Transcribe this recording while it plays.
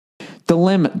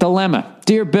Dilemma.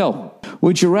 Dear Bill,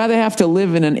 would you rather have to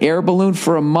live in an air balloon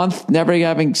for a month, never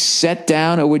having set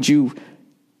down, or would you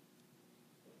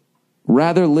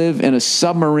rather live in a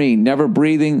submarine, never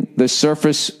breathing the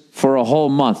surface for a whole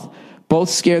month? Both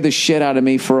scare the shit out of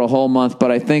me for a whole month,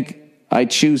 but I think I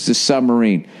choose the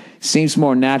submarine. Seems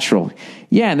more natural.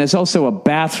 Yeah, and there's also a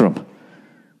bathroom.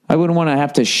 I wouldn't want to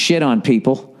have to shit on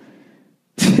people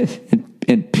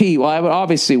and pee. Well, I would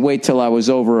obviously wait till I was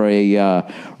over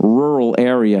a rural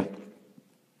area.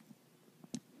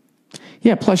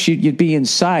 Yeah, plus you'd be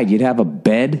inside. You'd have a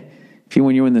bed.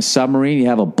 When you're in the submarine, you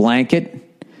have a blanket.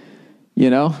 You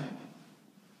know?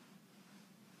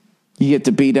 You get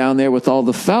to be down there with all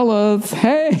the fellas.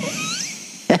 Hey!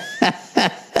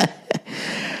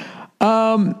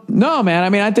 No, man. I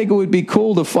mean, I think it would be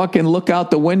cool to fucking look out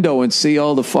the window and see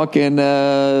all the fucking,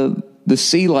 the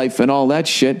sea life and all that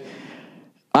shit.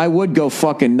 I would go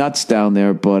fucking nuts down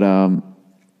there, but, I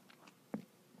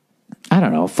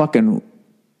don't know, fucking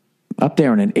up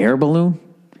there in an air balloon.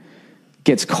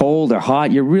 Gets cold or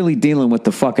hot. You're really dealing with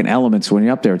the fucking elements when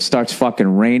you're up there. It starts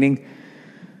fucking raining.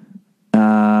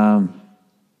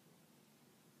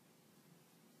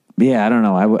 Yeah, I don't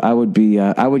know.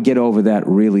 I would get over that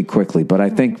really quickly. But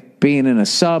I think being in a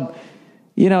sub,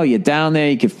 you know, you're down there,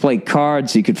 you could play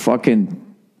cards, you could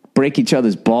fucking break each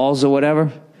other's balls or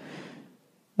whatever.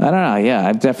 I don't know. Yeah,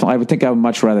 I would think I would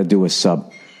much rather do a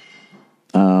sub.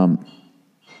 And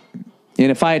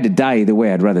if I had to die either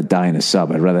way, I'd rather die in a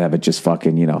sub. I'd rather have it just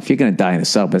fucking, you know, if you're going to die in a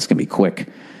sub, that's going to be quick.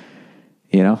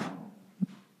 You know?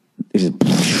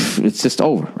 It's just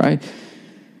over, right?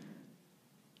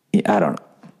 Yeah, I don't know.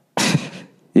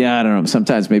 Yeah, I don't know.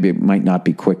 Sometimes maybe it might not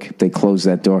be quick if they close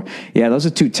that door. Yeah, those are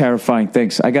two terrifying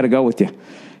things. I got to go with you.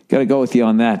 Got to go with you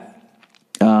on that.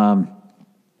 All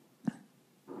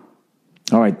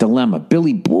right, dilemma.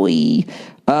 Billy boy.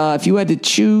 If you had to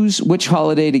choose which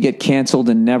holiday to get canceled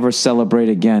and never celebrate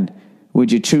again, would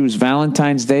you choose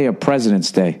Valentine's Day or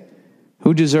President's Day?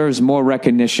 Who deserves more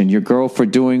recognition? Your girl for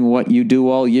doing what you do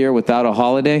all year without a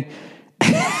holiday?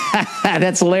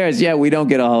 That's hilarious. Yeah, we don't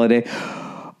get a holiday.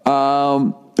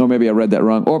 Or maybe I read that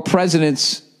wrong. Or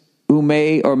presidents who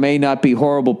may or may not be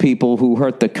horrible people who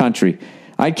hurt the country.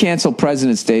 I'd cancel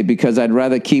President's Day because I'd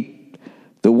rather keep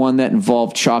the one that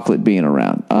involved chocolate being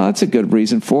around. That's a good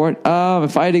reason for it.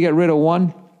 If I had to get rid of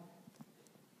one,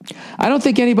 I don't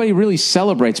think anybody really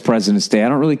celebrates President's Day. I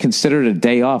don't really consider it a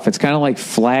day off. It's kind of like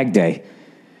Flag Day.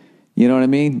 You know what I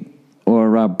mean?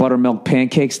 Or Buttermilk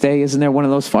Pancakes Day. Isn't there one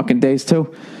of those fucking days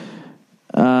too?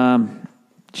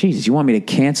 Jesus, you want me to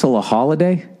cancel a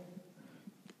holiday?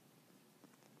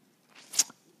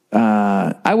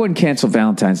 I wouldn't cancel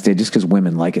Valentine's Day just because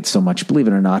women like it so much. Believe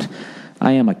it or not.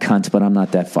 I am a cunt, but I'm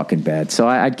not that fucking bad. So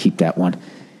I'd keep that one.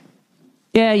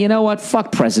 Yeah, you know what?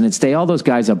 Fuck President's Day. All those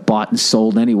guys are bought and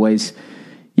sold anyways.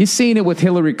 You've seen it with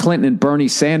Hillary Clinton and Bernie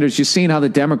Sanders. You've seen how the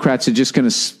Democrats are just going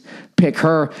to pick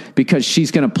her because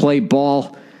she's going to play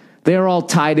ball. They're all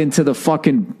tied into the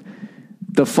fucking,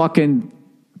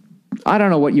 I don't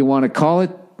know what you want to call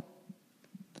it.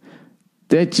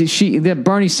 That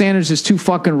Bernie Sanders is too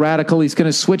fucking radical. He's going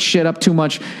to switch shit up too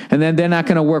much, and then they're not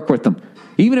going to work with them.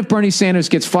 Even if Bernie Sanders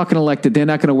gets fucking elected, they're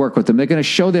not going to work with them. They're going to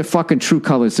show their fucking true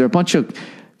colors. They're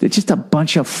just a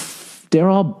bunch of, they're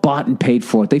all bought and paid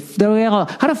for. They're all,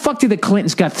 how the fuck did the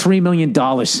Clintons got $3 million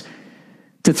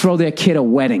to throw their kid a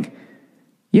wedding?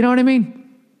 You know what I mean?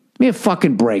 Give me a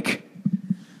fucking break.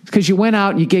 Because you went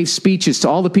out and you gave speeches to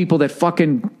all the people that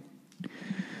fucking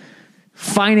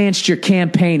financed your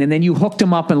campaign, and then you hooked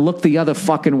them up and looked the other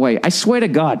fucking way. I swear to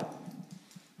God.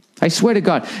 I swear to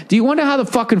God. Do you wonder how the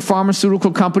fucking pharmaceutical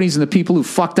companies and the people who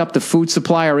fucked up the food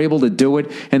supply are able to do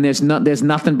it, and there's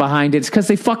nothing behind it? It's because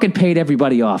they fucking paid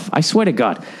everybody off. I swear to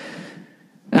God.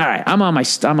 All right, I'm on my.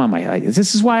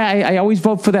 This is why I always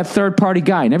vote for that third party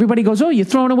guy. And everybody goes, "Oh, you're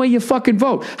throwing away your fucking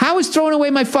vote." How is throwing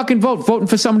away my fucking vote voting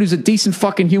for someone who's a decent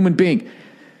fucking human being?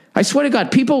 I swear to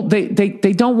God, people they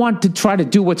don't want to try to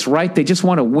do what's right. They just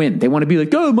want to win. They want to be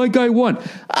like, "Oh, my guy won."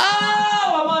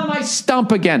 Oh, I'm on my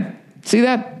stump again. See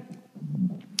that?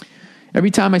 Every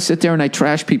time I sit there and I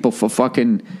trash people for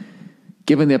fucking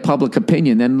giving their public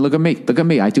opinion, then look at me. Look at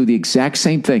me. I do the exact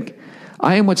same thing.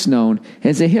 I am what's known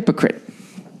as a hypocrite.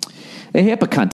 A hypocrite.